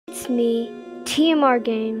me, TMR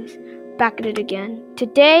Games, back at it again.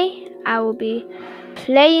 Today, I will be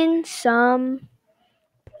playing some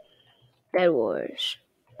bedwars.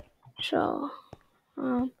 So,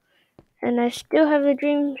 and I still have the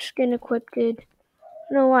dream skin equipped. I don't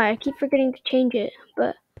know why, I keep forgetting to change it,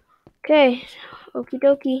 but okay, okie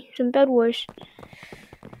dokie, some bedwars.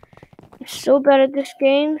 I'm so bad at this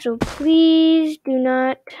game, so please do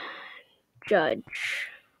not judge.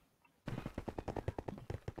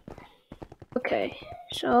 Okay,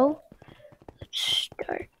 so let's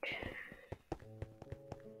start.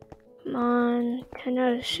 Come on, 10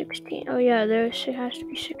 out of 16. Oh yeah, there has to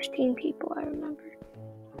be 16 people, I remember.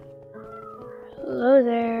 Hello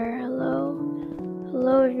there, hello.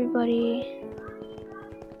 Hello everybody.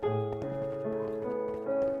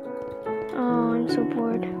 Oh, I'm so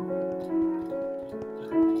bored.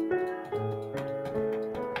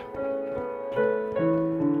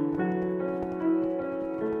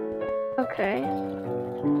 Okay.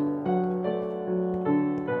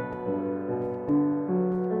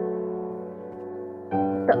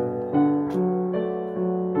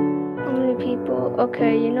 How many people?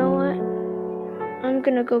 Okay, you know what? I'm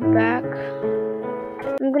gonna go back.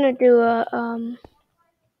 I'm gonna do a,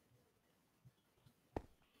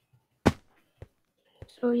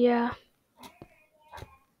 so yeah.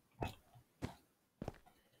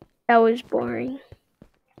 That was boring.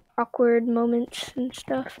 Awkward moments and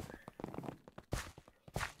stuff.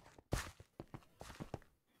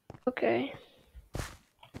 Okay.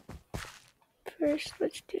 First,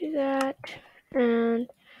 let's do that. And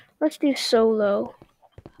let's do solo.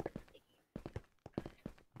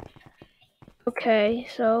 Okay,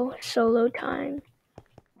 so solo time.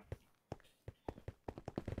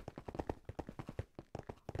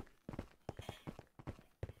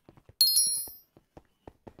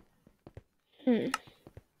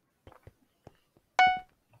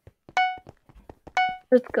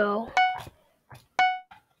 Let's go.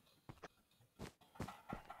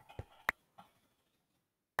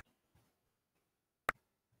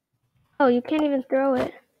 Oh, you can't even throw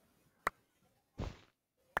it.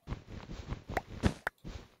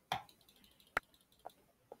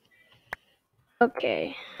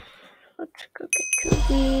 Okay, let's go get two of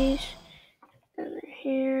these. And they're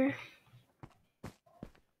here.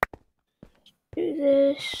 Do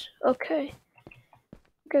this. Okay.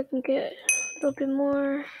 I think I can get a little bit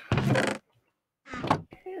more.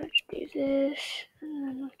 Okay, let's do this. And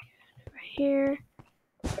then look right here.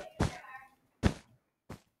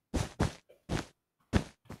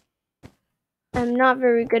 I'm not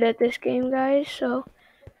very good at this game, guys, so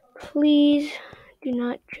please do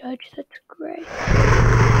not judge. That's gray.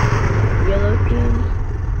 Yellow team.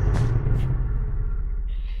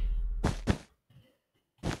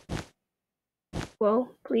 Whoa,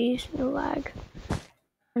 please, no lag.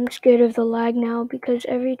 I'm scared of the lag now because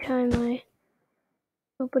every time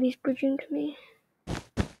nobody's bridging to me.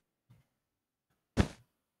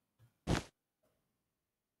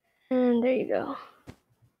 And there you go.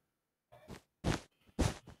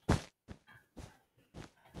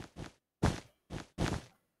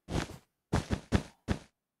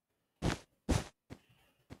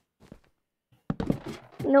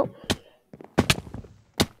 Nope.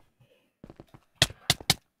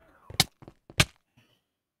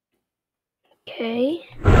 Okay.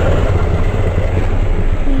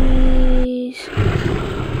 Please.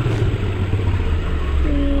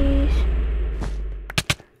 Please.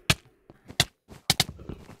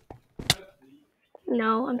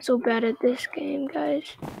 No, I'm so bad at this game,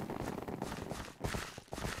 guys.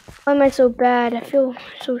 Why am I so bad? I feel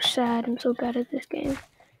so sad. I'm so bad at this game.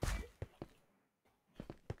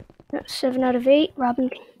 7 out of 8. Robin.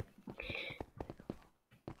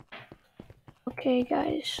 Okay,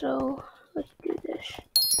 guys, so let's do this.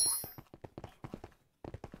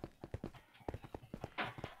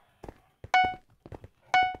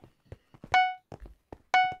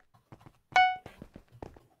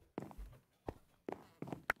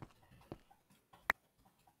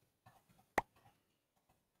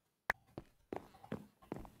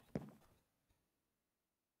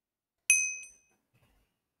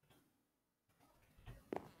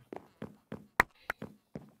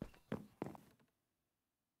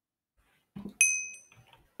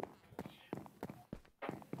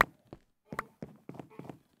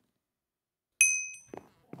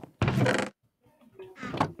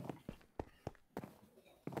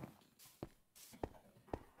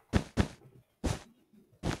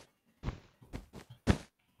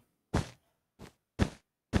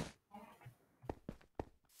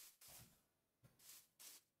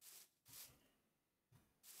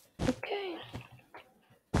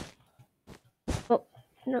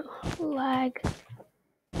 No, lag.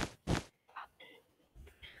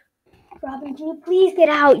 Robin, can you please get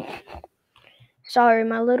out? Sorry,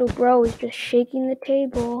 my little bro is just shaking the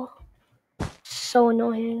table. So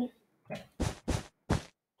annoying.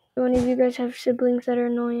 Do any of you guys have siblings that are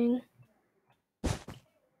annoying?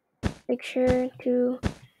 Make sure to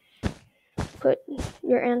put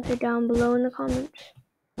your answer down below in the comments.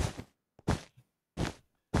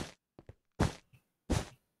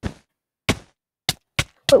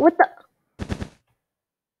 Wait, what the?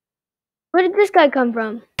 Where did this guy come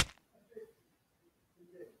from?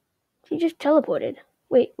 He just teleported.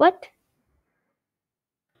 Wait, what?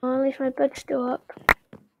 Oh, at least my bed's still up.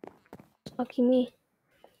 Lucky me.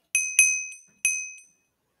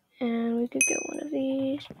 And we could get one of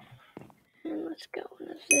these. And let's get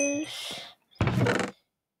one of this.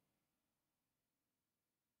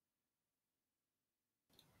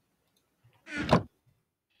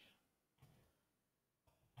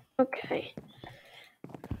 Okay.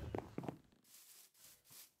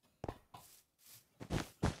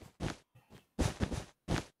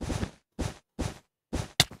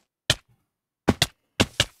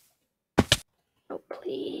 Oh,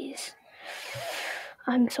 please.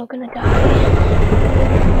 I'm so gonna die.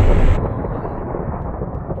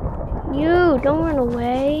 You, don't run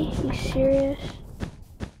away. You serious?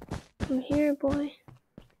 I'm here, boy.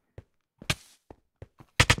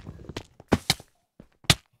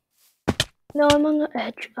 No, I'm on the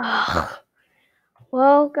edge. Ugh.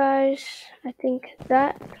 Well, guys, I think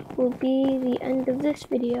that will be the end of this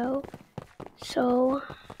video. So,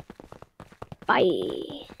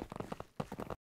 bye.